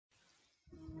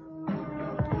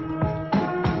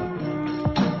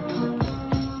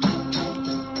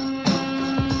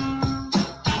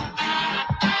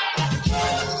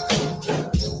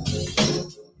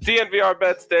DNVR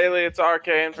Bets Daily. It's RK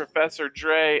and Professor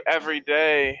Dre every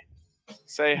day.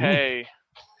 Say hey.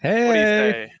 Hey. What do you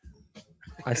say?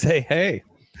 I say hey.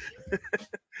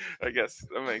 I guess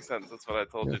that makes sense. That's what I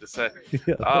told you to say.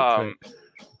 Yeah, that's right.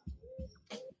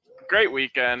 Great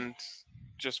weekend,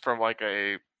 just from like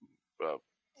a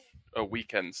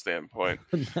weekend standpoint.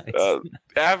 Nice.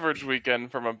 Average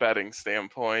weekend from a betting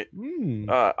standpoint. Mm.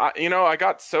 I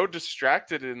got so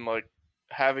distracted in like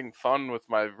having fun with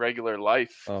my regular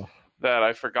life that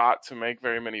I forgot to make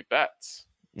very many bets.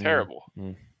 Terrible.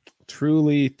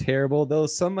 Truly terrible, though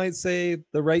some might say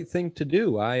the right thing to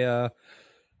do. I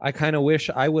kind of wish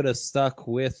I would have stuck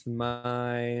with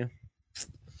my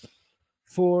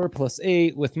 4 +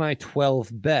 8 with my 12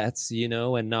 bets,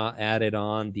 and not added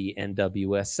on the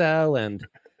NWSL. And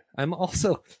I'm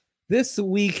also this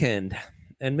weekend,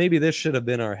 and maybe this should have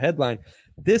been our headline,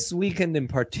 this weekend in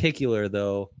particular,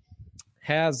 though,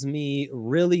 has me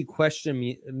really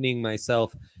questioning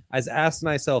myself. I've asked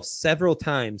myself several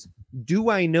times, do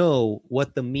I know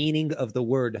what the meaning of the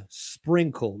word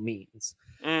sprinkle means?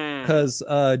 Because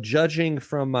judging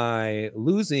from my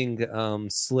losing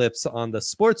slips on the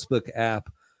Sportsbook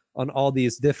app on all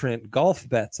these different golf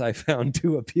bets I found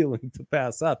too appealing to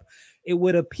pass up, it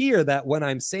would appear that when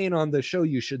I'm saying on the show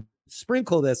you should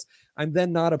sprinkle this, I'm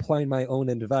then not applying my own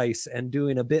advice and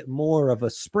doing a bit more of a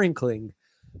sprinkling,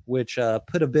 which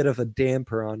put a bit of a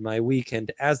damper on my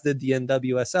weekend, as did the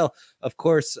NWSL. Of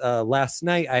course, last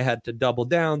night I had to double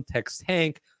down, text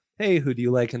Hank, hey, who do you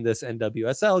like in this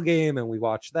NWSL game? And we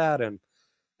watched that, and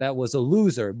that was a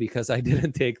loser because I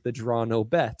didn't take the draw no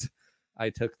bet.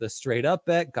 I took the straight up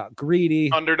bet, got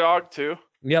greedy. Underdog too?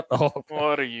 Yep. Oh,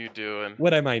 what are you doing?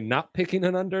 What am I, not picking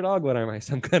an underdog? What am I,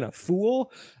 some kind of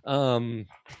fool? And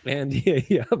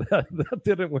that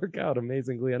didn't work out,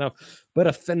 amazingly enough. But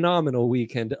a phenomenal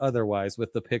weekend otherwise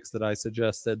with the picks that I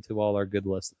suggested to all our good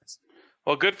listeners.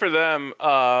 Well, good for them,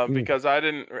 because I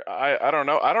don't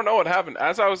know what happened.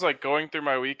 As I was like going through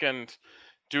my weekend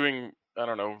doing,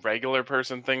 regular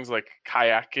person things like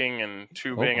kayaking and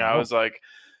tubing, I was like,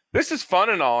 this is fun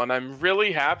and all, and I'm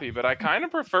really happy, but I kind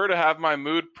of prefer to have my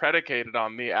mood predicated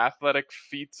on the athletic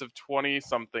feats of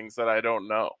 20-somethings that I don't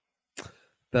know.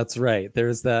 That's right.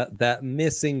 There's that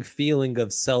missing feeling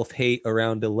of self-hate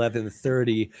around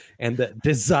 11:30 and the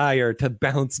desire to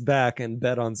bounce back and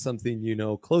bet on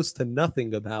something close to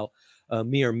nothing about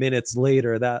mere minutes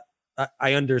later. That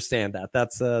I understand that.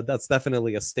 That's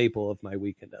definitely a staple of my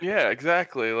weekend episode. Yeah,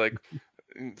 exactly. Like,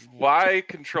 why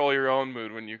control your own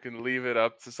mood when you can leave it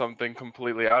up to something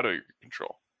completely out of your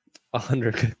control?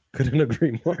 100. Couldn't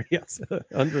agree more. Yes,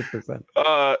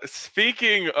 100%.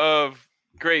 Speaking of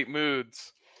great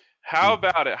moods, how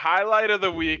about it? Highlight of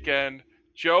the weekend,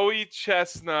 Joey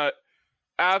Chestnut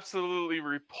absolutely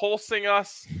repulsing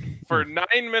us for 9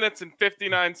 minutes and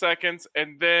 59 seconds,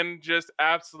 and then just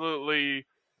absolutely,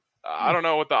 I don't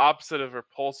know what the opposite of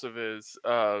repulsive is,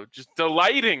 just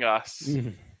delighting us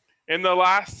in the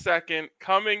last second,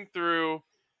 coming through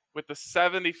with the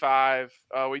 75.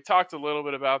 We talked a little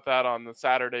bit about that on the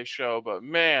Saturday show, but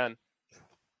man,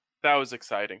 that was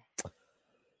exciting.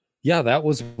 Yeah, that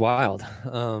was wild.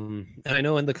 And I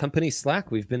know in the company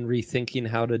Slack, we've been rethinking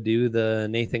how to do the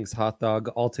Nathan's hot dog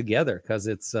altogether, because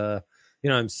it's,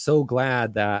 I'm so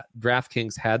glad that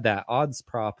DraftKings had that odds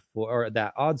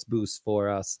boost for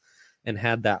us and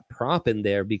had that prop in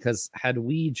there, because had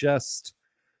we just,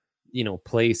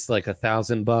 placed like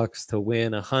 $1,000 to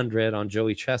win 100 on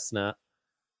Joey Chestnut,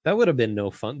 that would have been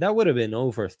no fun. That would have been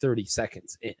over 30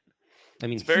 seconds in. I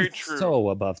mean, it's very true. So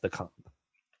above the comp.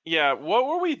 Yeah, what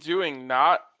were we doing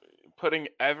not putting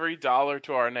every dollar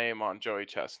to our name on Joey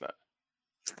Chestnut?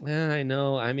 I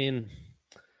know. I mean,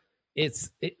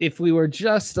 it's, if we were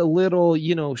just a little,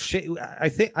 I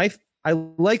think I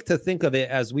like to think of it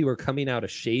as we were coming out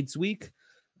of Shades Week.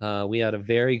 We had a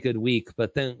very good week,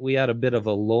 but then we had a bit of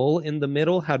a lull in the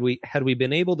middle. Had we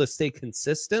been able to stay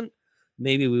consistent,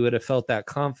 maybe we would have felt that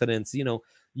confidence.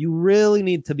 You really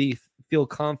need to feel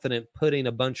confident putting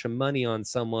a bunch of money on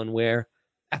someone where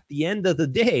at the end of the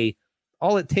day,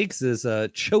 all it takes is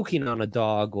choking on a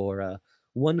dog, or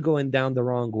one going down the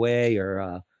wrong way,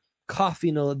 or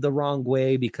coughing the wrong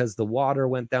way because the water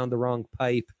went down the wrong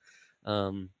pipe.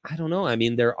 I don't know. I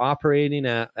mean, they're operating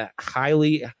at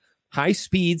high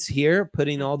speeds here,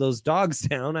 putting all those dogs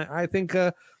down. I think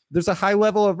there's a high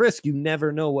level of risk. You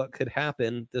never know what could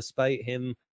happen, despite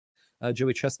him,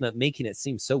 Joey Chestnut, making it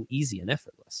seem so easy and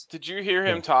effortless. Did you hear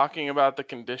him talking about the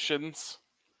conditions?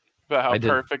 About how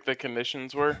perfect the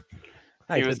conditions were?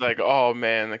 He was like, "Oh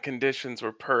man, the conditions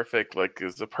were perfect. Like it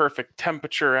was the perfect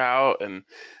temperature out, and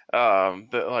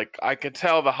like I could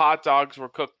tell the hot dogs were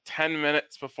cooked 10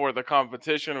 minutes before the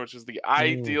competition, which is the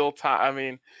ideal time. I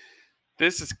mean,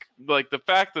 this is like the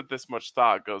fact that this much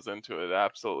thought goes into it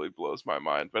absolutely blows my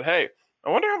mind. But hey, I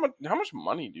wonder how much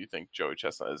money do you think Joey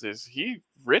Chestnut is? Is he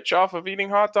rich off of eating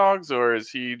hot dogs, or is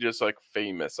he just like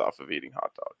famous off of eating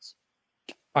hot dogs?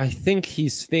 I think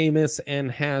he's famous and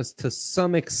has to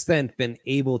some extent been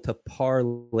able to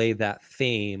parlay that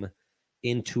fame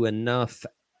into enough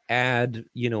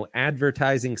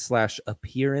advertising /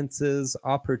 appearances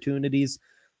opportunities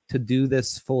to do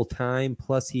this full time.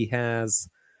 Plus he has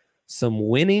some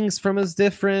winnings from his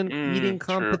different eating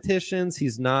competitions. True.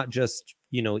 He's not just,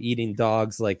 eating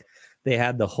dogs. Like they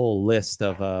had the whole list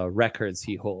of records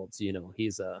he holds.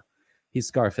 He's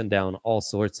scarfing down all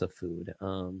sorts of food.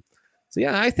 So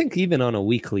yeah, I think even on a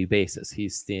weekly basis,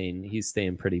 he's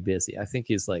staying pretty busy. I think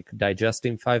he's like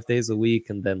digesting 5 days a week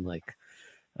and then like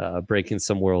breaking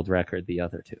some world record the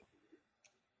other 2.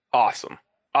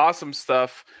 Awesome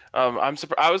stuff.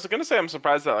 I was gonna say I'm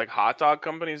surprised that like hot dog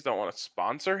companies don't want to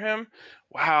sponsor him.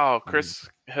 Wow, Chris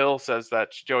Hill says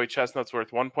that Joey Chestnut's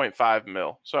worth 1.5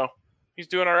 mil, so he's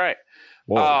doing all right.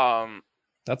 Whoa.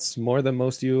 That's more than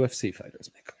most UFC fighters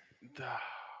make. Oh,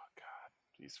 God,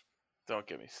 don't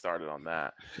get me started on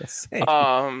that. Just saying.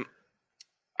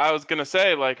 I was gonna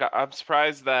say, like, I'm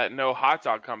surprised that no hot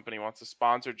dog company wants to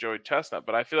sponsor Joey Chestnut,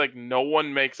 but I feel like no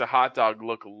one makes a hot dog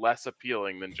look less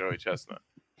appealing than Joey Chestnut.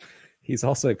 He's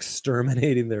also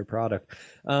exterminating their product.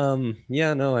 I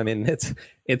mean,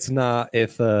 it's not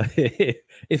if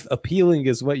if appealing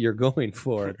is what you're going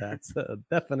for, that's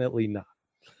definitely not.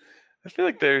 I feel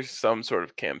like there's some sort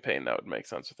of campaign that would make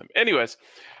sense with him. Anyways,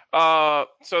 so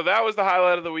that was the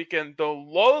highlight of the weekend. The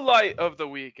low light of the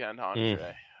weekend,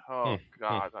 Andre. Oh,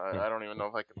 God. I don't even know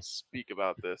if I can speak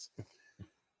about this.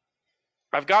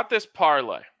 I've got this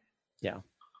parlay. Yeah.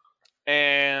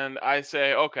 And I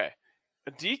say, okay,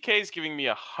 DK is giving me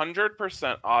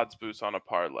 100% odds boost on a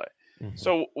parlay. Mm-hmm.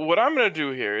 So what I'm going to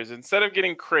do here is instead of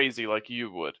getting crazy like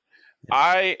you would,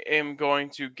 I am going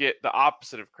to get the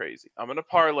opposite of crazy. I'm going to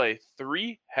parlay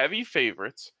 3 heavy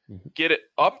favorites, get it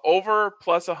up over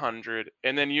plus 100,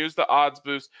 and then use the odds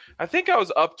boost. I think I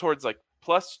was up towards like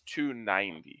plus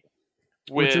 290.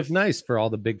 Which is nice for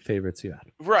all the big favorites you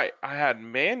had. Right. I had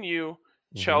Man U,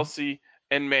 Chelsea,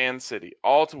 and Man City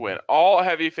all to win. All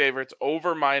heavy favorites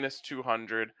over minus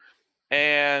 200.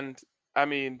 And, I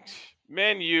mean,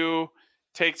 Man U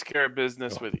takes care of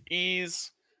business with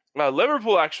ease.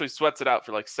 Liverpool actually sweats it out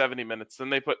for like 70 minutes. Then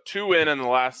they put 2 in the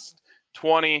last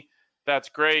 20. That's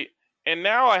great. And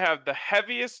now I have the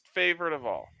heaviest favorite of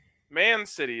all. Man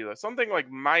City, something like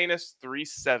minus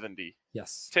 370.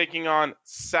 Yes. Taking on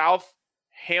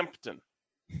Southampton.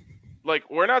 Like,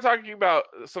 we're not talking about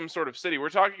some sort of city. We're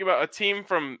talking about a team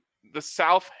from the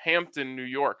Southampton, New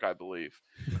York, I believe.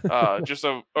 Just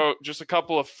a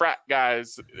couple of frat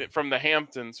guys from the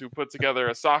Hamptons who put together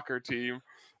a soccer team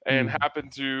and happen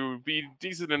to be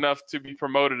decent enough to be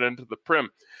promoted into the Prim.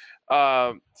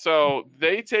 So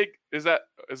they take. Is that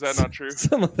not true?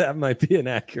 Some of that might be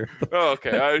inaccurate. Oh,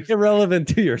 okay. Irrelevant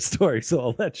to your story, so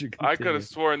I'll let you continue. I could have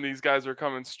sworn these guys were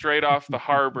coming straight off the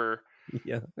harbor.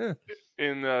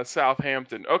 In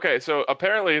Southampton. Okay, so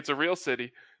apparently it's a real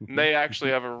city, and they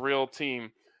actually have a real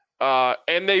team.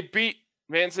 And they beat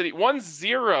Man City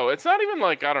 1-0. It's not even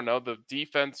like, I don't know, the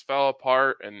defense fell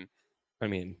apart, and I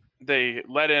mean, they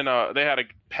they had a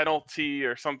penalty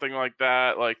or something like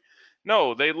that. Like,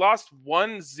 no, they lost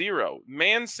 1-0.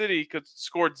 Man City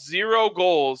scored 0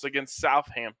 goals against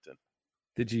Southampton.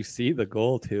 Did you see the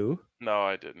goal too? No,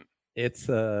 I didn't. It's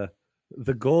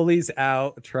the goalie's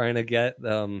out trying to get,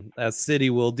 as City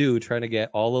will do, trying to get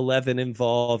all 11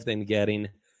 involved in getting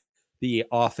the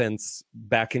offense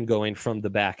back and going from the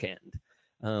back end.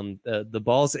 The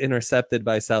ball's intercepted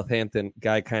by Southampton.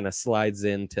 Guy kind of slides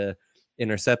in to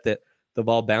intercept it. The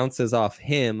ball bounces off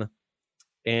him,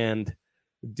 and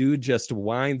dude just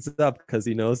winds up because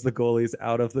he knows the goalie's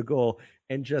out of the goal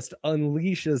and just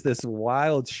unleashes this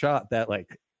wild shot that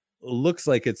like looks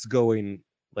like it's going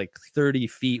like 30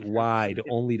 feet wide,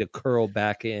 only to curl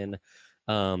back in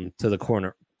to the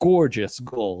corner. Gorgeous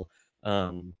goal.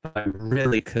 I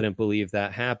really couldn't believe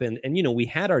that happened. And, we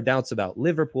had our doubts about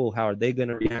Liverpool. How are they going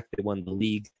to react? They won the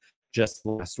league just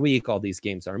last week. All these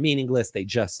games are meaningless. They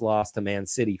just lost to Man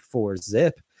City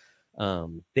 4-0.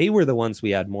 They were the ones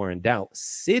we had more in doubt.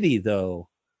 City, though,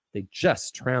 they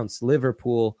just trounced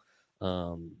Liverpool.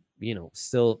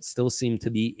 Still seem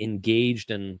to be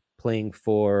engaged and playing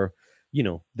for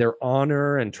their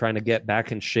honor and trying to get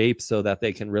back in shape so that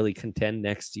they can really contend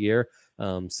next year,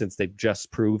 since they've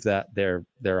just proved that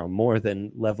they're a more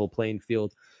than level playing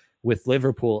field with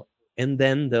Liverpool. And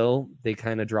then though they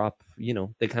kind of drop,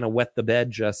 they kind of wet the bed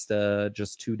just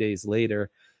 2 days later.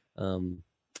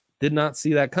 Did not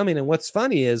see that coming. And what's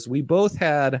funny is we both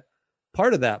had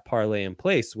part of that parlay in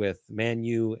place with Man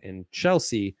U and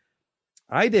Chelsea.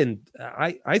 I didn't.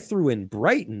 I threw in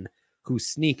Brighton, who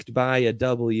sneaked by a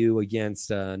W against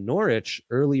Norwich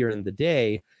earlier in the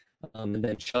day, and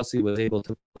then Chelsea was able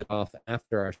to put it off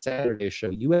after our Saturday show.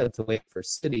 You had to wait for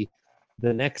City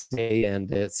the next day,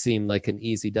 and it seemed like an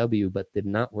easy W, but did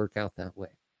not work out that way.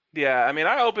 Yeah, I mean,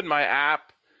 I opened my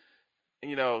app,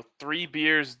 3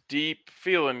 beers deep,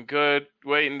 feeling good,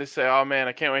 waiting to say, oh man,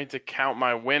 I can't wait to count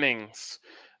my winnings.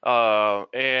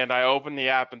 And I opened the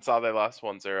app and saw they lost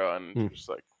 1-0, and just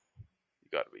like, you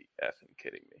gotta be effing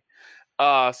kidding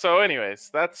me. So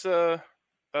anyways, that's the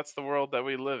world that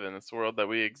we live in. It's the world that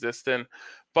we exist in.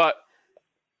 But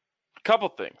a couple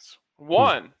things.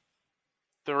 One,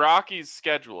 the Rockies'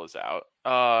 schedule is out,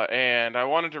 and I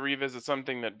wanted to revisit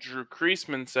something that Drew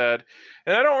Kreisman said,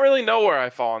 and I don't really know where I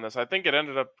fall on this. I think it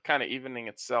ended up kind of evening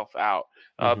itself out.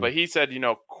 But he said,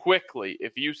 quickly,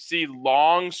 if you see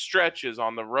long stretches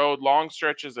on the road, long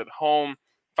stretches at home,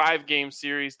 5-game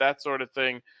series, that sort of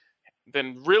thing,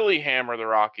 then really hammer the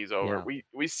Rockies over. Yeah.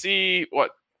 We see, 4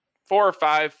 or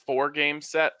 5 4-game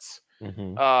sets.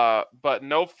 But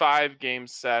no 5-game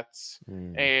sets,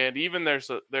 and even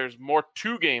there's more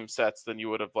 2-game sets than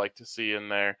you would have liked to see in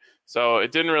there. So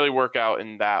it didn't really work out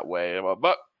in that way.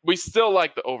 But we still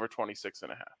like the over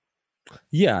 26.5.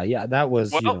 Yeah, that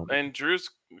was. And Drew's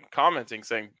commenting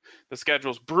saying the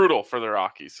schedule's brutal for the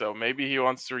Rockies, so maybe he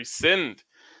wants to rescind.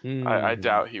 I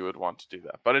doubt he would want to do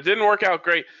that, but it didn't work out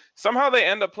great. Somehow they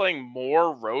end up playing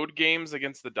more road games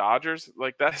against the Dodgers.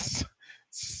 Like, that's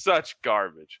such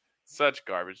garbage. Such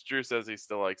garbage. Drew says he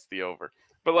still likes the over,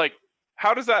 but like,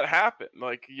 how does that happen?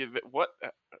 Like,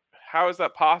 how is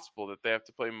that possible that they have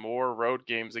to play more road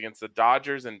games against the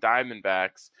Dodgers and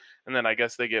Diamondbacks, and then I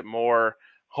guess they get more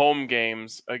home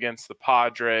games against the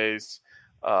Padres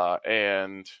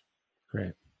and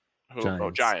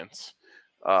Giants.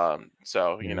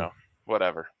 So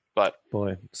whatever. But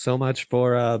boy, so much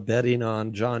for betting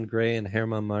on John Gray and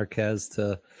German Marquez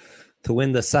to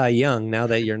win the Cy Young, now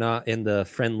that you're not in the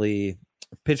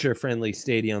pitcher-friendly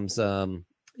stadiums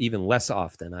even less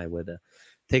often. I would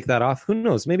take that off. Who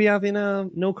knows? Maybe having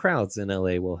no crowds in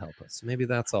LA will help us. Maybe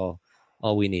that's all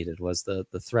we needed, was the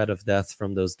threat of death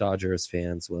from those Dodgers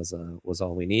fans was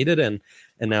all we needed, and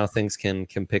now things can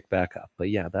pick back up. But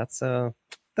yeah, that's a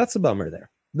bummer there.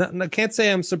 I can't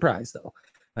say I'm surprised, though.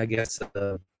 I guess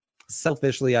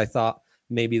selfishly, I thought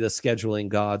maybe the scheduling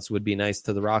gods would be nice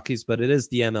to the Rockies, but it is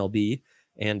the MLB,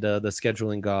 and the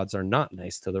scheduling gods are not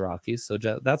nice to the Rockies. So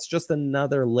that's just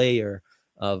another layer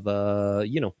of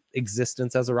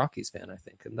existence as a Rockies fan, I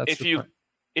think. And that's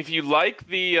if you like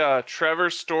the Trevor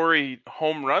Story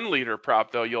home run leader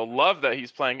prop, though, you'll love that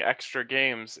he's playing extra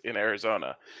games in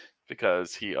Arizona,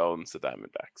 because he owns the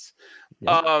Diamondbacks.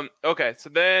 Yeah. Okay, so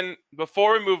then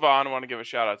before we move on, I want to give a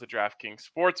shout out to DraftKings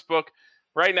Sportsbook.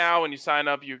 Right now, when you sign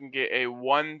up, you can get a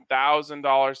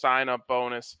 $1,000 sign-up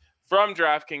bonus from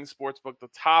DraftKings Sportsbook, the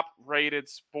top-rated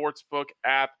sportsbook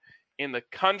app in the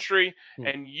country,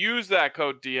 and use that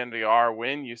code DNVR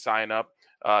when you sign up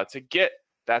to get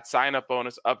that sign-up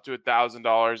bonus up to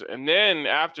 $1,000. And then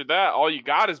after that, all you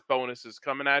got is bonuses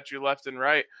coming at you left and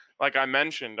right. Like I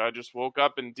mentioned, I just woke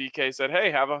up and DK said, "Hey,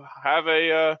 have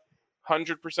a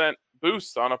 100%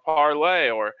 boost on a parlay."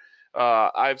 Or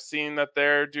I've seen that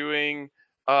they're doing.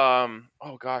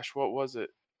 Oh gosh, what was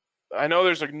it? I know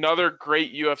there's another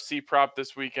great UFC prop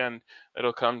this weekend.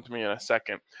 It'll come to me in a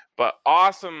second. But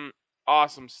awesome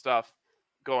stuff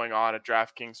going on at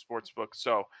DraftKings Sportsbook.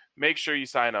 So make sure you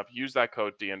sign up. Use that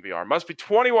code DNVR. Must be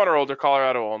 21 or older.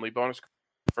 Colorado only. Bonus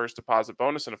first deposit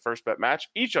bonus and a first bet match,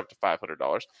 each up to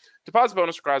 $500. Deposit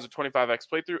bonus requires a 25x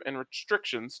playthrough, and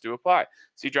restrictions do apply.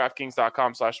 See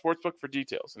DraftKings.com/sportsbook for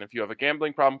details. And if you have a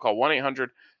gambling problem, call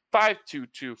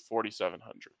 1-800-522-4700.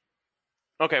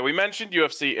 Okay, we mentioned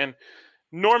UFC, and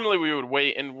normally we would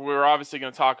wait, and we're obviously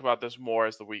going to talk about this more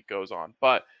as the week goes on.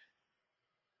 But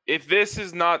if this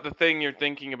is not the thing you're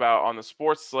thinking about on the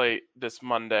sports slate this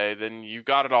Monday, then you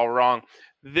got it all wrong.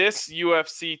 This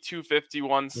UFC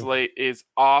 251 slate is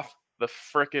off the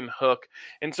frickin' hook.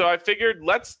 And so I figured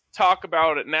let's talk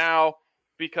about it now,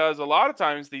 because a lot of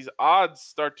times these odds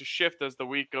start to shift as the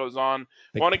week goes on.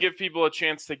 Want to give people a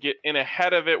chance to get in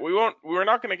ahead of it. We're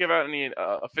not going to give out any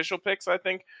official picks, I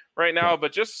think, right now,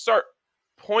 but just start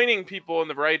pointing people in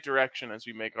the right direction as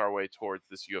we make our way towards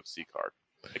this UFC card.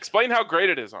 Explain how great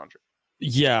it is, Andre.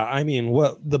 Yeah, I mean,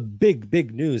 what the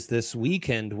big news this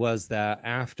weekend was that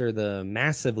after the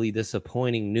massively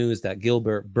disappointing news that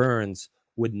Gilbert Burns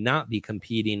would not be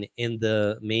competing in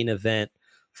the main event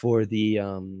for the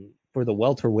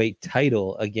welterweight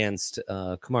title against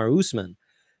Kamaru Usman,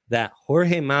 that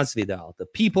Jorge Masvidal, the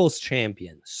people's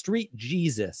champion, street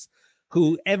Jesus,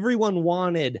 who everyone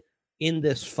wanted in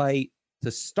this fight to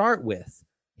start with,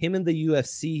 him in the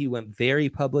UFC, he went very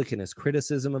public in his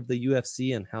criticism of the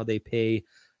UFC and how they pay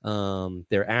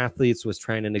their athletes, was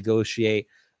trying to negotiate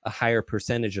a higher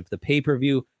percentage of the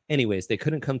pay-per-view. Anyways, they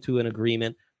couldn't come to an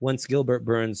agreement. Once Gilbert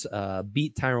Burns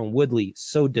beat Tyron Woodley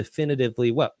so definitively,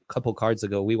 a couple cards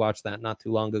ago, we watched that not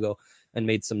too long ago and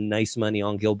made some nice money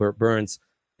on Gilbert Burns.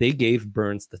 They gave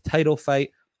Burns the title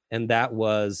fight, and that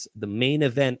was the main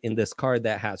event in this card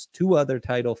that has two other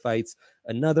title fights,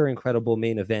 another incredible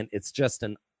main event. It's just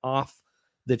an off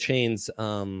the chains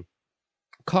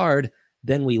card.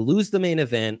 Then we lose the main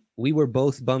event. We were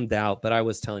both bummed out, but I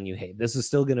was telling you, hey, this is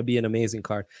still going to be an amazing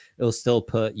card. It'll still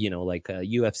put, like a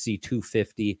UFC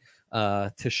 250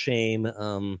 to shame.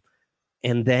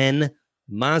 And then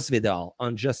Masvidal,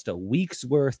 on just a week's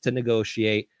worth to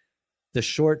negotiate, the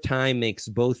short time makes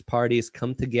both parties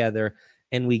come together,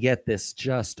 and we get this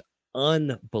just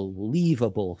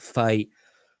unbelievable fight.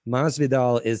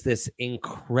 Masvidal is this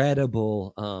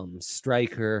incredible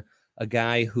striker, a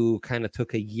guy who kind of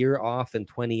took a year off in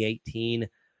 2018,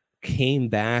 came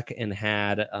back and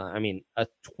had, a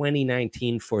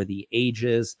 2019 for the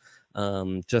ages,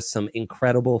 just some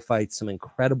incredible fights, some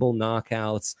incredible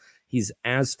knockouts. He's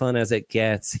as fun as it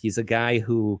gets. He's a guy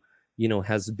who,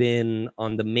 has been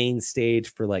on the main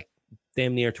stage for like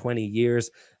damn near 20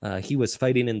 years. He was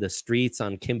fighting in the streets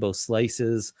on Kimbo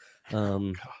Slice's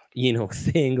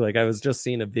thing. Like, I was just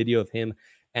seeing a video of him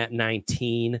at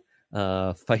 19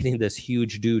 fighting this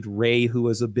huge dude Ray, who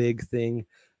was a big thing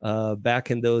back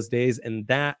in those days. And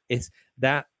that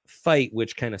fight,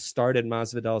 which kind of started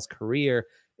Masvidal's career,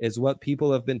 is what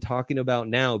people have been talking about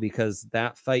now, because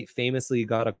that fight famously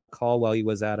got a call while he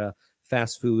was at a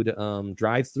fast food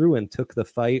drive-through and took the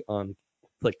fight on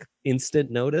like instant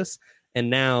notice. And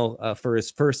now for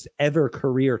his first ever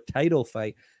career title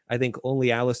fight, I think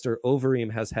only Alistair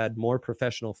Overeem has had more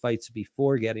professional fights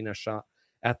before getting a shot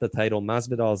at the title.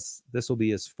 Masvidal's, this will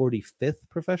be his 45th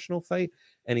professional fight,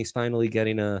 and he's finally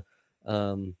getting a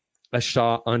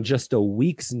shot on just a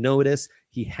week's notice.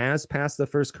 He has passed the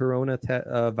first corona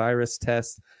virus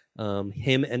test.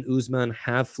 Him and Usman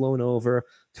have flown over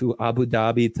to Abu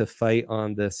Dhabi to fight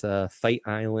on this fight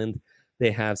island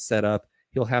they have set up.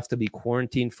 He'll have to be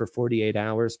quarantined for 48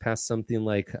 hours, pass something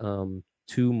like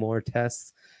 2 more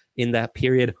tests in that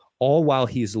period, all while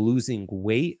he's losing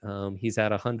weight. He's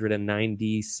at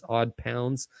 190 odd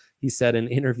pounds. He said in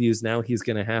interviews now he's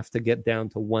going to have to get down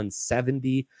to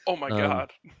 170. Oh my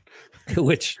God.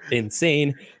 Which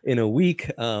insane in a week.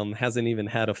 Hasn't even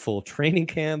had a full training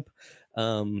camp.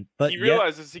 But he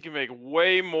realizes he can make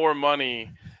way more money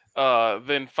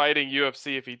than fighting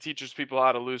UFC if he teaches people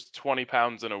how to lose 20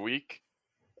 pounds in a week.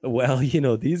 Well,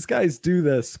 these guys do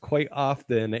this quite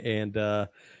often, and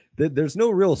there's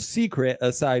no real secret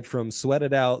aside from sweat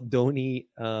it out, don't eat,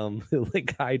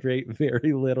 like hydrate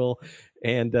very little,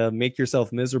 and make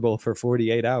yourself miserable for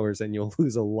 48 hours, and you'll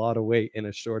lose a lot of weight in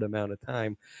a short amount of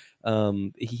time.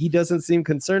 He doesn't seem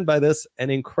concerned by this,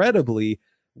 and incredibly,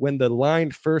 when the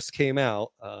line first came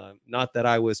out, not that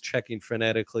I was checking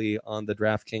frenetically on the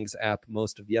DraftKings app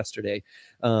most of yesterday,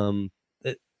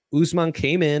 Usman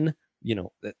came in.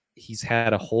 He's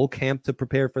had a whole camp to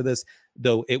prepare for this,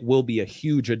 though it will be a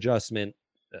huge adjustment,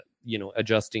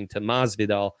 adjusting to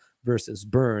Masvidal versus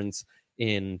Burns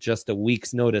in just a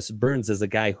week's notice. Burns is a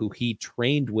guy who he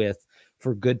trained with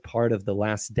for a good part of the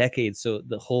last decade. So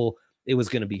it was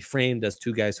going to be framed as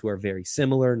two guys who are very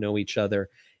similar, know each other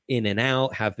in and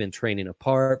out, have been training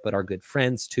apart, but are good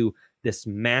friends, to this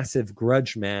massive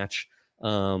grudge match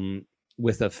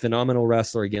with a phenomenal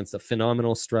wrestler against a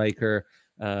phenomenal striker.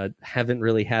 Haven't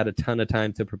really had a ton of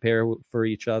time to prepare for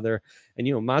each other. And,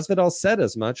 Masvidal said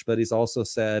as much, but he's also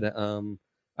said,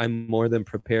 I'm more than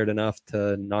prepared enough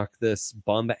to knock this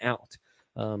bum out.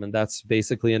 And that's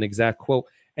basically an exact quote.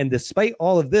 And despite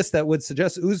all of this, that would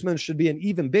suggest Usman should be an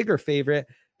even bigger favorite.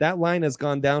 That line has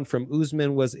gone down from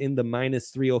Usman was in the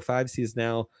minus 305s. He's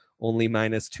now only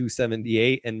minus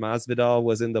 278. And Masvidal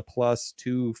was in the plus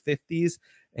 250s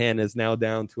and is now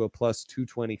down to a plus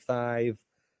 225.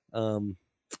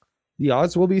 The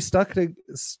odds will be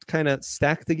kind of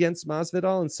stacked against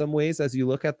Masvidal in some ways as you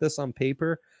look at this on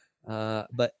paper.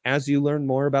 But as you learn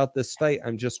more about this fight,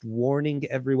 I'm just warning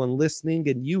everyone listening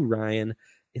and you, Ryan,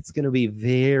 it's going to be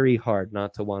very hard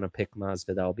not to want to pick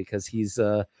Masvidal because he's,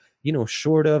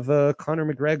 short of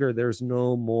Conor McGregor, there's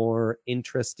no more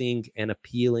interesting and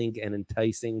appealing and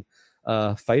enticing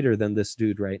fighter than this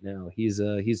dude right now.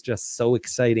 He's just so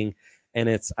exciting,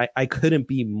 and I couldn't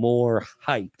be more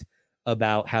hyped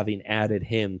about having added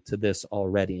him to this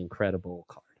already incredible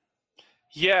card.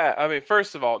 Yeah, I mean,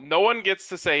 first of all, no one gets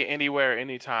to say anywhere,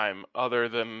 anytime other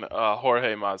than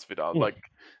Jorge Masvidal. Like,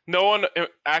 no one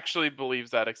actually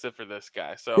believes that except for this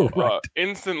guy. So Right.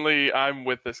 instantly, I'm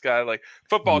with this guy. Like,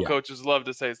 football coaches love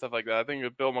to say stuff like that. I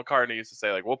think Bill McCartney used to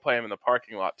say, like, we'll play him in the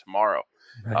parking lot tomorrow.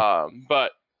 Right.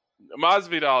 But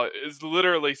Masvidal is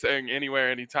literally saying anywhere,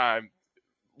 anytime.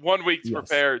 1 week to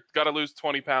prepare. Got to lose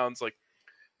 20 pounds. Like,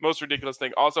 most ridiculous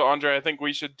thing. Also, Andre, I think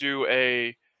we should do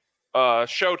a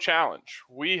show challenge.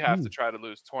 We have to try to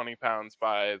lose 20 pounds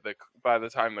by the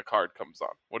time the card comes on.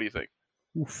 What do you think?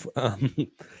 Oof,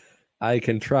 I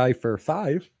can try for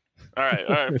 5. All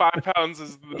right. 5 pounds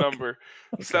is the number.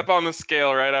 Okay. Step on the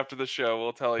scale right after the show.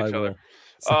 We'll tell each other.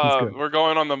 We're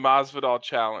going on the Masvidal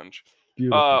challenge.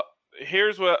 Beautiful.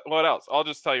 Here's what else. I'll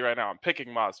just tell you right now. I'm picking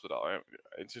Masvidal.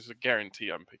 It's just a guarantee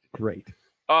I'm picking. Great.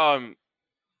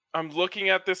 I'm looking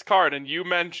at this card, and you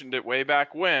mentioned it way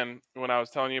back when I was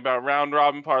telling you about round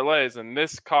robin parlays, and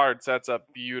this card sets up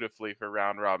beautifully for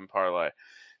round robin parlay.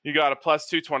 You got a plus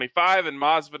 225 in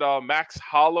Masvidal, Max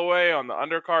Holloway on the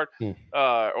undercard,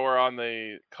 or on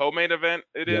the co-main event.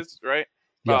 It is right.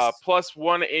 Yes. Plus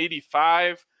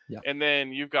 185, and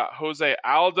then you've got Jose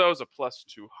Aldo's a plus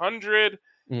 200.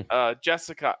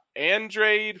 Jessica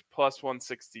Andrade plus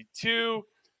 162.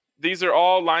 These are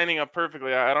all lining up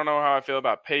perfectly. I don't know how I feel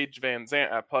about Paige Van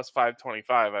Zandt at plus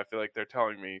 525. I feel like they're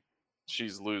telling me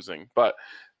she's losing. But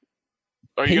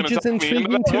are you going to talk me into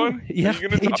that one? Yeah,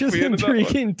 Paige is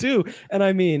intriguing too. And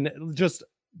I mean, just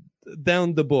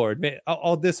down the board,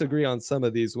 I'll disagree on some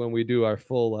of these when we do our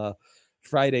full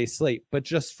Friday slate. But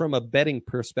just from a betting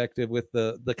perspective, with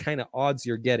the kind of odds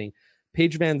you're getting,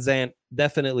 Paige Van Zandt,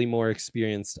 definitely more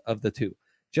experienced of the two.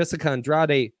 Jessica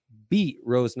Andrade beat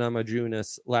Rose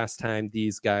Namajunas last time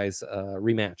these guys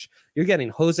rematch. You're getting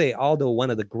Jose Aldo, one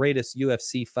of the greatest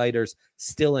UFC fighters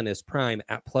still in his prime,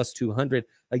 at plus 200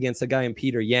 against a guy in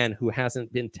Peter Yan who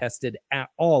hasn't been tested at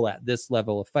all at this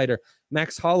level of fighter.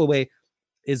 Max Holloway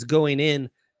is going in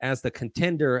as the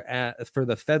contender for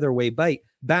the featherweight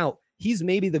bout. He's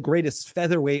maybe the greatest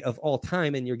featherweight of all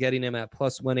time, and you're getting him at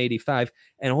plus 185.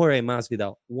 And Jorge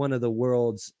Masvidal, one of the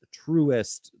world's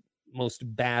truest, most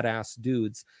badass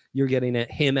dudes, you're getting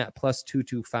at him at plus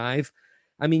 225.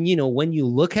 I mean, when you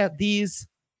look at these,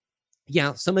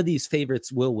 some of these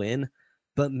favorites will win,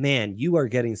 but man, you are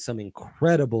getting some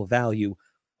incredible value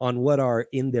on what are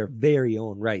in their very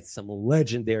own right some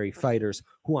legendary fighters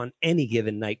who on any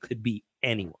given night could beat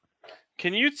anyone.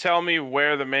 Can you tell me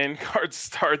where the main card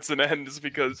starts and ends?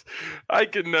 Because I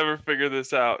can never figure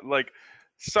this out. Like,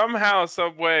 somehow,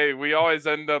 some way, we always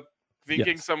end up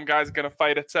thinking some guy's going to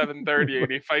fight at 7:30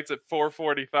 and he fights at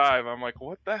 4:45. I'm like,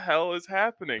 what the hell is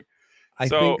happening? I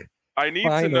need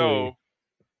to know.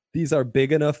 These are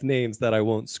big enough names that I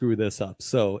won't screw this up.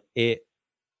 So it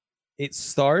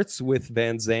starts with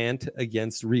Van Zandt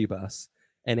against Ribas,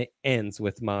 and it ends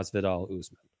with Masvidal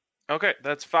Usman. Okay,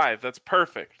 that's 5. That's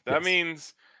perfect. That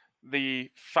means the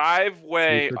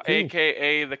 5-way,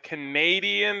 aka the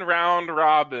Canadian round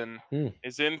robin,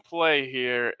 is in play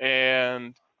here.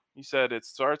 And you said it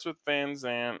starts with Van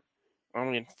Zandt. I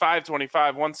mean,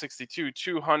 525, 162,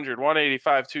 200,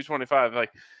 185, 225.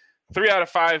 Like, 3 out of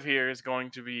 5 here is going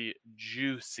to be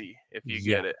juicy if you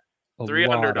get it. 3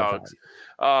 underdogs.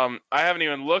 I haven't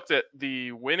even looked at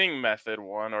the winning method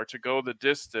one or to go the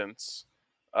distance.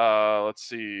 Let's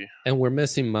see. And we're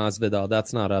missing Masvidal.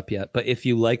 That's not up yet. But if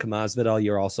you like Masvidal,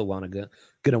 you're also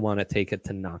gonna want to take it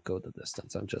to not go the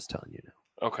distance. I'm just telling you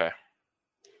now. Okay.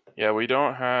 Yeah, we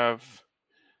don't have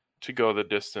to go the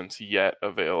distance yet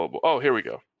available. Oh, here we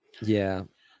go. Yeah.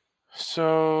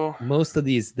 So most of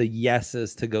these, the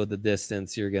yeses to go the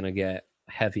distance, you're gonna get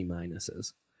heavy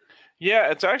minuses.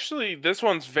 Yeah, it's actually, this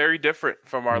one's very different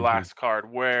from our last card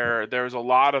where there's a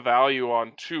lot of value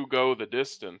on to go the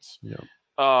distance. Yeah.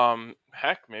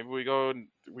 Heck, maybe we go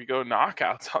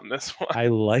knockouts on this one. I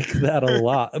like that a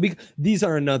lot. I mean, these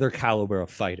are another caliber of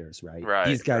fighters, right? Right.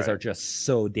 These guys are just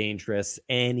so dangerous.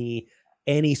 Any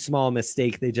small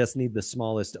mistake, they just need the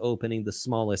smallest opening, the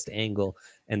smallest angle,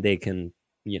 and they can,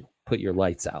 put your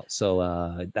lights out.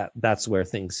 So that's where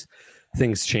things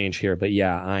change here. But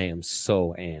yeah, I am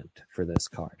so amped for this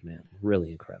card, man.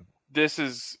 Really incredible. This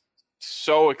is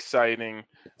so exciting.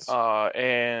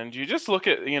 And you just look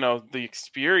at, the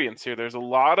experience here. There's a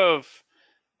lot of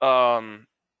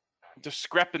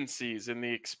discrepancies in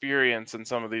the experience in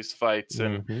some of these fights.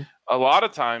 And a lot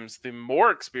of times the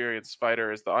more experienced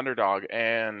fighter is the underdog.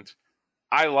 And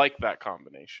I like that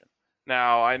combination.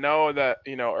 Now, I know that,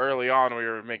 early on we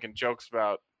were making jokes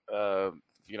about,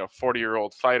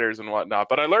 40-year-old fighters and whatnot,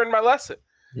 but I learned my lesson.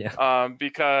 Yeah.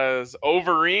 Because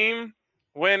Overeem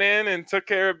went in and took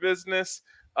care of business.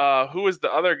 Who was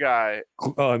the other guy?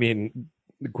 Oh, I mean,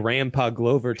 Grandpa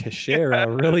Glover Teixeira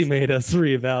really made us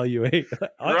reevaluate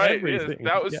everything.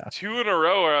 Yeah, that was 2 in a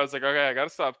row where I was like, okay, I got to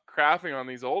stop crapping on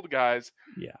these old guys.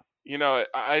 Yeah.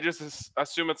 I just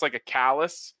assume it's like a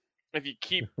callus. If you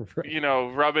keep,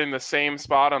 rubbing the same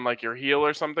spot on like your heel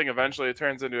or something, eventually it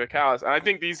turns into a callus. And I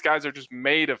think these guys are just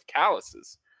made of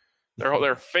calluses.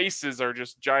 Their faces are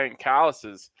just giant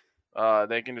calluses.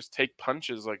 They can just take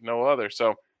punches like no other.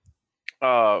 So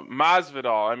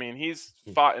Masvidal, I mean, he's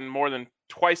fought in more than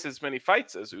twice as many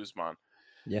fights as Usman.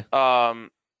 Yeah.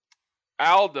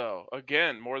 Aldo,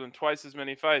 again, more than twice as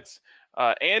many fights.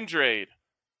 Andrade,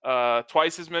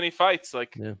 twice as many fights.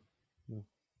 Like, yeah.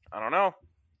 I don't know.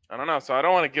 So I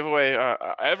don't want to give away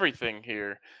everything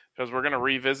here because we're going to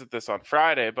revisit this on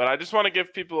Friday. But I just want to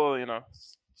give people,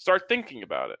 start thinking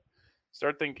about it.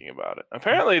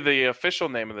 Apparently, the official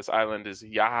name of this island is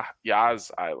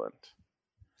Yas Island.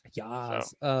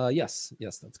 Yas. So, yes,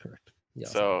 that's correct.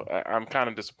 Yas so I'm kind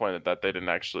of disappointed that they didn't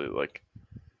actually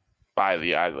buy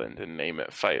the island and name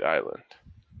it Fight Island.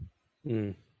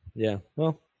 Yeah.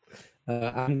 Well,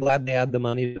 I'm glad they had the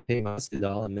money to pay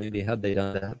Masvidal, and maybe had they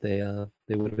done that,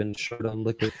 they would have been short on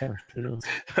liquid cash. Who knows?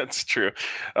 That's true.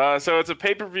 So it's a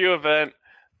pay-per-view event.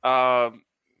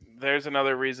 There's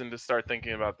another reason to start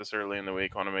thinking about this early in the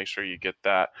week. I want to make sure you get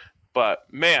that. But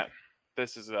man,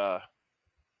 this is an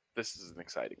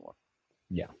exciting one.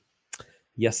 Yeah.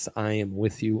 Yes, I am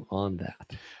with you on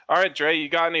that. All right, Dre, you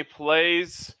got any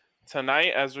plays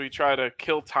tonight as we try to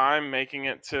kill time making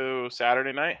it to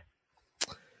Saturday night?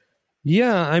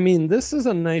 Yeah, I mean, this is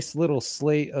a nice little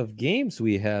slate of games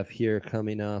we have here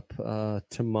coming up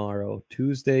tomorrow.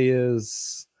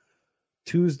 Tuesday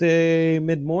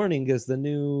mid-morning is the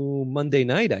new Monday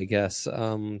night, I guess,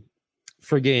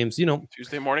 for games.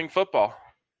 Tuesday morning football.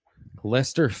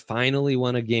 Leicester finally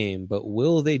won a game, but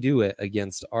will they do it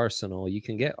against Arsenal? You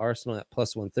can get Arsenal at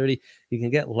plus 130. You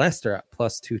can get Leicester at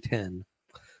plus 210.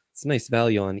 It's nice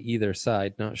value on either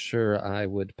side. Not sure I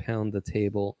would pound the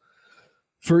table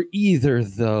for either,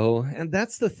 though. And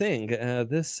that's the thing.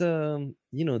 The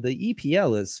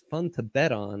EPL is fun to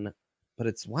bet on, but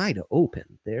it's wide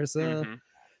open. There's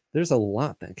a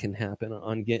lot that can happen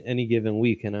on any given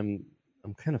week, and I'm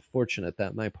kind of fortunate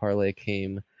that my parlay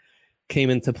came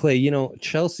into play.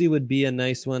 Chelsea would be a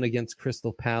nice one against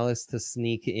Crystal Palace to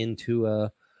sneak into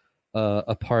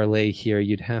a parlay here.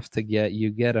 You'd have to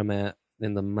get them at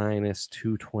in the minus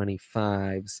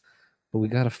 225s, but we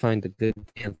got to find a good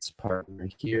dance partner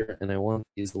here, and I want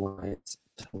these lines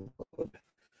to load.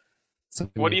 So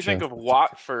what do you think of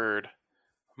Watford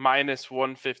minus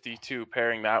 152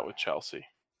 pairing that with Chelsea?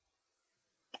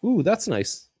 Ooh, that's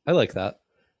nice. I like that.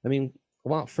 I mean,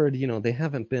 Watford, they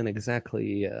haven't been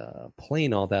exactly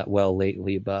playing all that well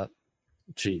lately, but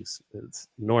geez,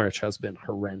 Norwich has been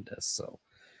horrendous. So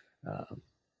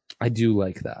I do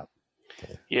like that.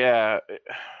 Yeah,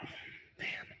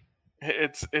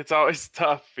 it's always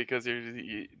tough because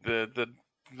the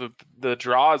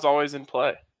draw is always in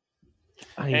play.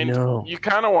 I know. You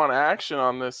kind of want action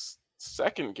on this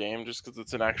second game just because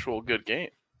it's an actual good game.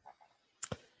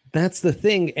 That's the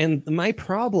thing. And my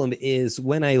problem is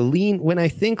when I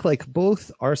think like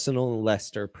both Arsenal and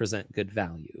Leicester present good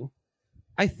value,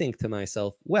 I think to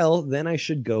myself, well, then I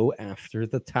should go after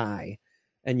the tie.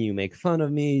 And you make fun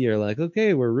of me. You're like,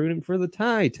 okay, we're rooting for the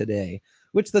tie today,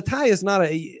 which the tie is not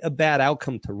a bad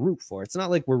outcome to root for. It's not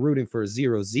like we're rooting for a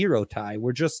 0-0 tie.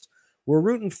 We're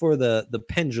rooting for the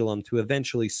pendulum to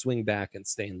eventually swing back and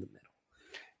stay in the middle.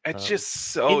 It's just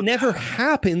so... It never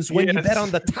happens when you bet on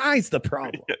the tie's the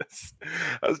problem. Yes.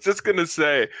 I was just going to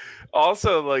say,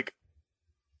 also, like,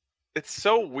 it's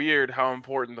so weird how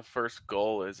important the first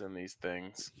goal is in these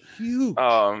things. Huge.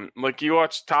 Like, you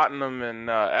watch Tottenham and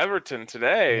Everton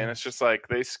today, and it's just like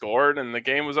they scored and the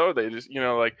game was over. They just,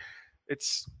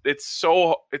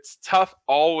 it's tough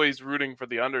always rooting for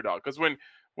the underdog. Because when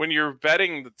you're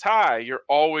betting the tie, you're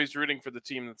always rooting for the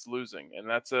team that's losing, and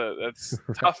that's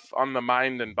tough on the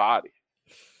mind and body.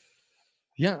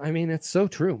 Yeah, I mean, it's so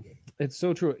true. It's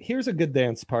so true. Here's a good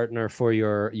dance partner for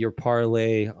your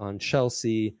parlay on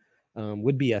Chelsea.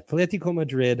 Would be Atletico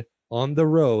Madrid on the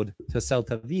road to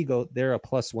Celta Vigo. They're a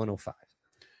plus 105.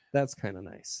 That's kind of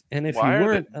nice. And if Why you are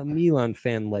weren't a Milan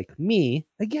fan like me,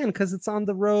 again, because it's on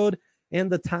the road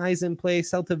and the ties in play,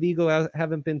 Celta Vigo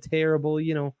haven't been terrible.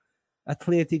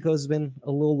 Atletico's been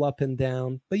a little up and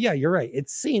down. But yeah, you're right. It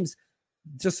seems,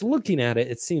 just looking at it,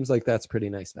 it seems like that's pretty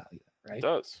nice value, right? It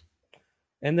does.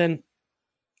 And then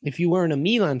if you weren't a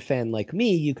Milan fan like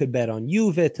me, you could bet on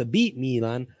Juve to beat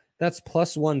Milan. That's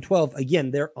plus 112.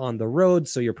 Again, they're on the road,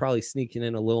 so you're probably sneaking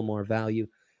in a little more value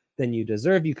than you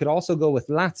deserve. You could also go with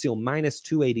Lazio minus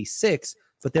 286,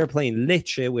 but they're playing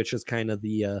Lecce, which is kind of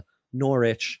the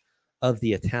Norwich of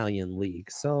the Italian league.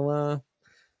 So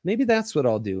maybe that's what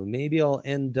I'll do. Maybe I'll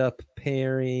end up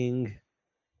pairing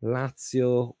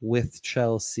Lazio with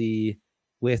Chelsea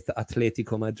with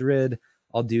Atletico Madrid.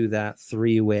 I'll do that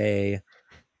 3-way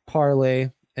parlay,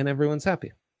 and everyone's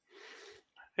happy.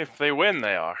 If they win,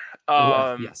 they are.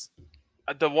 Yes.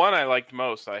 The one I liked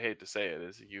most, I hate to say it,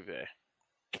 is Juve.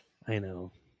 I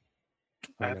know.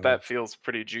 That feels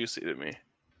pretty juicy to me.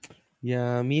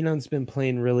 Yeah, Milan's been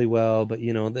playing really well, but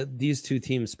these two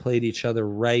teams played each other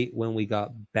right when we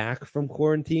got back from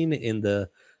quarantine in the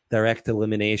direct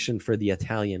elimination for the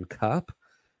Italian Cup.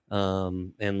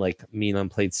 And Milan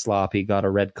played sloppy, got a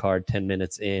red card 10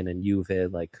 minutes in, and Juve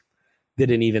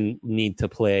didn't even need to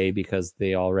play because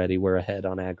they already were ahead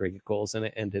on aggregate goals, and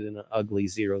it ended in an ugly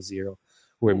 0-0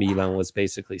 where Milan was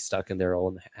basically stuck in their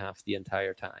own half the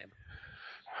entire time.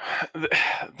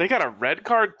 They got a red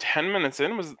card 10 minutes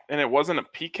in, and it wasn't a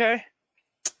PK?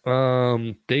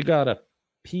 They got a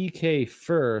PK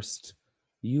first.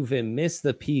 Juve missed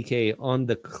the PK on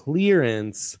the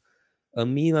clearance. A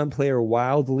Milan player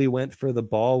wildly went for the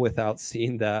ball without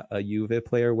seeing that a Juve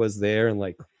player was there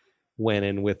and went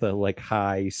in with a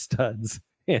high studs,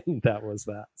 and that was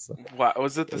that. So wow,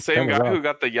 was it the same guy who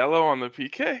got the yellow on the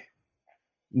PK?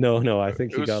 No, I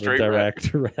think he got a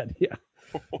direct red. Yeah.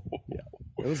 Yeah,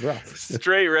 it was rough.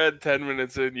 Straight red 10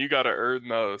 minutes in, you got to earn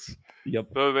those. Yep.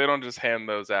 So they don't just hand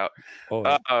those out.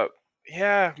 Oh,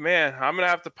 yeah, man, I'm gonna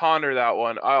have to ponder that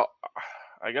one. I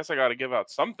guess I got to give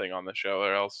out something on the show,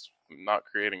 or else I'm not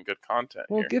creating good content.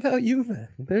 Well, here. Give out Juve.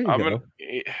 There you go.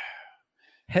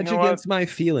 Hedge against my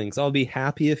feelings. I'll be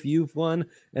happy if you've won,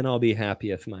 and I'll be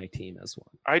happy if my team has won.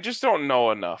 I just don't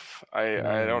know enough.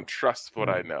 I don't trust what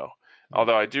I know.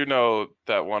 Although I do know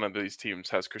that one of these teams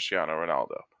has Cristiano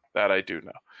Ronaldo. That I do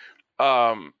know.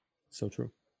 So true.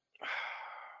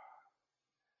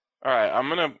 All right, I'm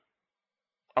gonna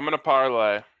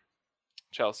parlay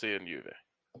Chelsea and Juve.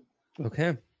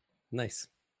 Okay, nice.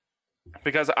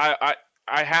 Because I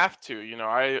have to.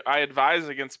 I advise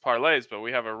against parlays, but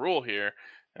we have a rule here,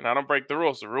 and I don't break the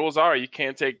rules. The rules are you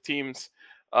can't take teams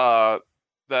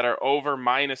that are over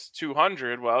minus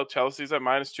 200. Well, Chelsea's at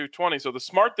minus 220. So the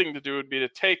smart thing to do would be to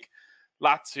take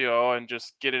Lazio and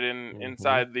just get it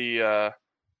inside the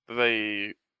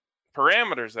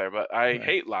parameters there. But I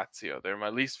hate Lazio. They're my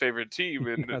least favorite team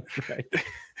in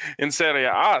Serie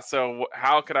A. So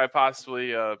how could I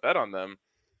possibly bet on them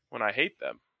when I hate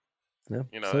them? Yeah,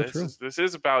 this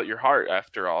is about your heart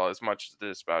after all, as much as it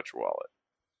is about your wallet.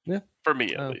 Yeah, for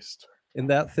me at least. In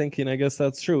that thinking, I guess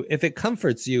that's true. If it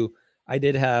comforts you, I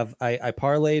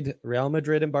parlayed Real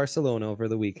Madrid and Barcelona over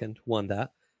the weekend, won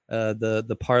that.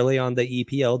 The parlay on the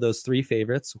EPL, those three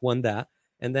favorites, won that.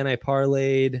 And then I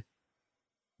parlayed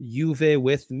Juve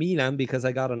with Milan because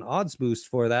I got an odds boost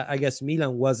for that. I guess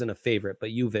Milan wasn't a favorite, but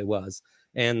Juve was.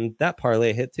 And that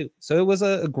parlay hit too. So it was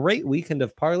a great weekend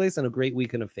of parlays and a great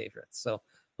weekend of favorites. So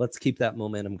let's keep that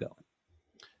momentum going.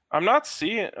 I'm not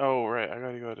seeing... Oh, right. I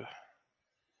got to go to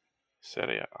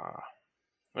Serie A.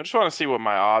 I just want to see what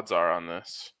my odds are on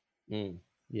this.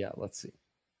 Yeah, let's see.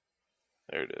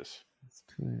 There it is. It's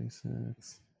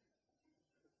 286.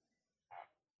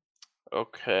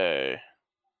 Okay.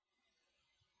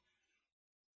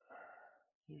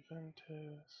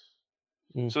 Juventus.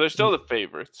 So they're still the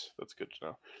favorites. That's good to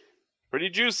know. Pretty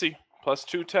juicy. Plus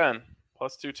 210.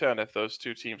 Plus 210 if those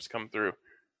two teams come through.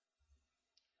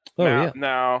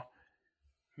 Now,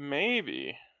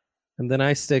 maybe... And then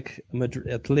I stick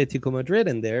Atletico Madrid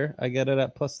in there. I get it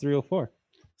at plus 304.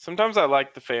 Sometimes I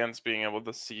like the fans being able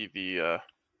to see the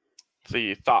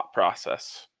thought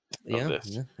process of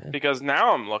this. Because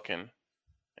now I'm looking,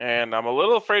 and I'm a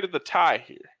little afraid of the tie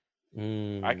here.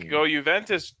 I could go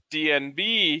Juventus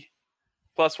DNB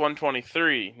plus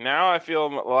 123. Now I feel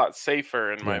a lot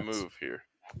safer in my move here.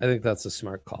 I think that's a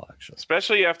smart call, actually.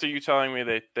 Especially after you telling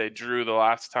me they drew the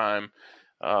last time.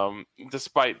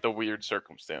 Despite the weird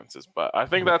circumstances, but I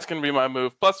think that's going to be my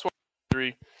move. Plus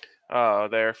 103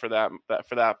 there for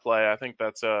that play. I think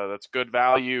that's good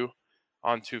value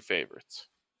on two favorites.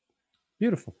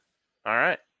 Beautiful. All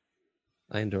right,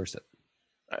 I endorse it.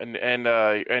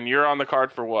 And you're on the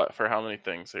card for what? For how many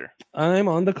things here? I'm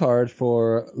on the card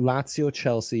for Lazio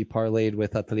Chelsea parlayed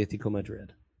with Atletico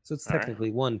Madrid. So it's All right.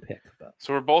 technically one pick. But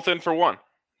So we're both in for one. It's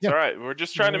Yeah. all right. We're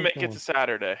just trying to We're make in it for to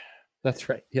Saturday. that's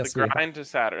right. Yes, The we are. grind to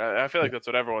Saturday. I feel like that's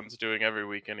what everyone's doing every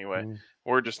week anyway. Mm.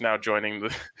 We're just now joining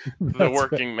the That's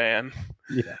working man.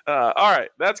 Yeah. All right.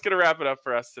 That's going to wrap it up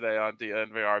for us today on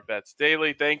DNVR Bets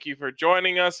Daily. Thank you for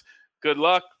joining us. Good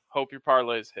luck. Hope your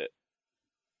parlays hit.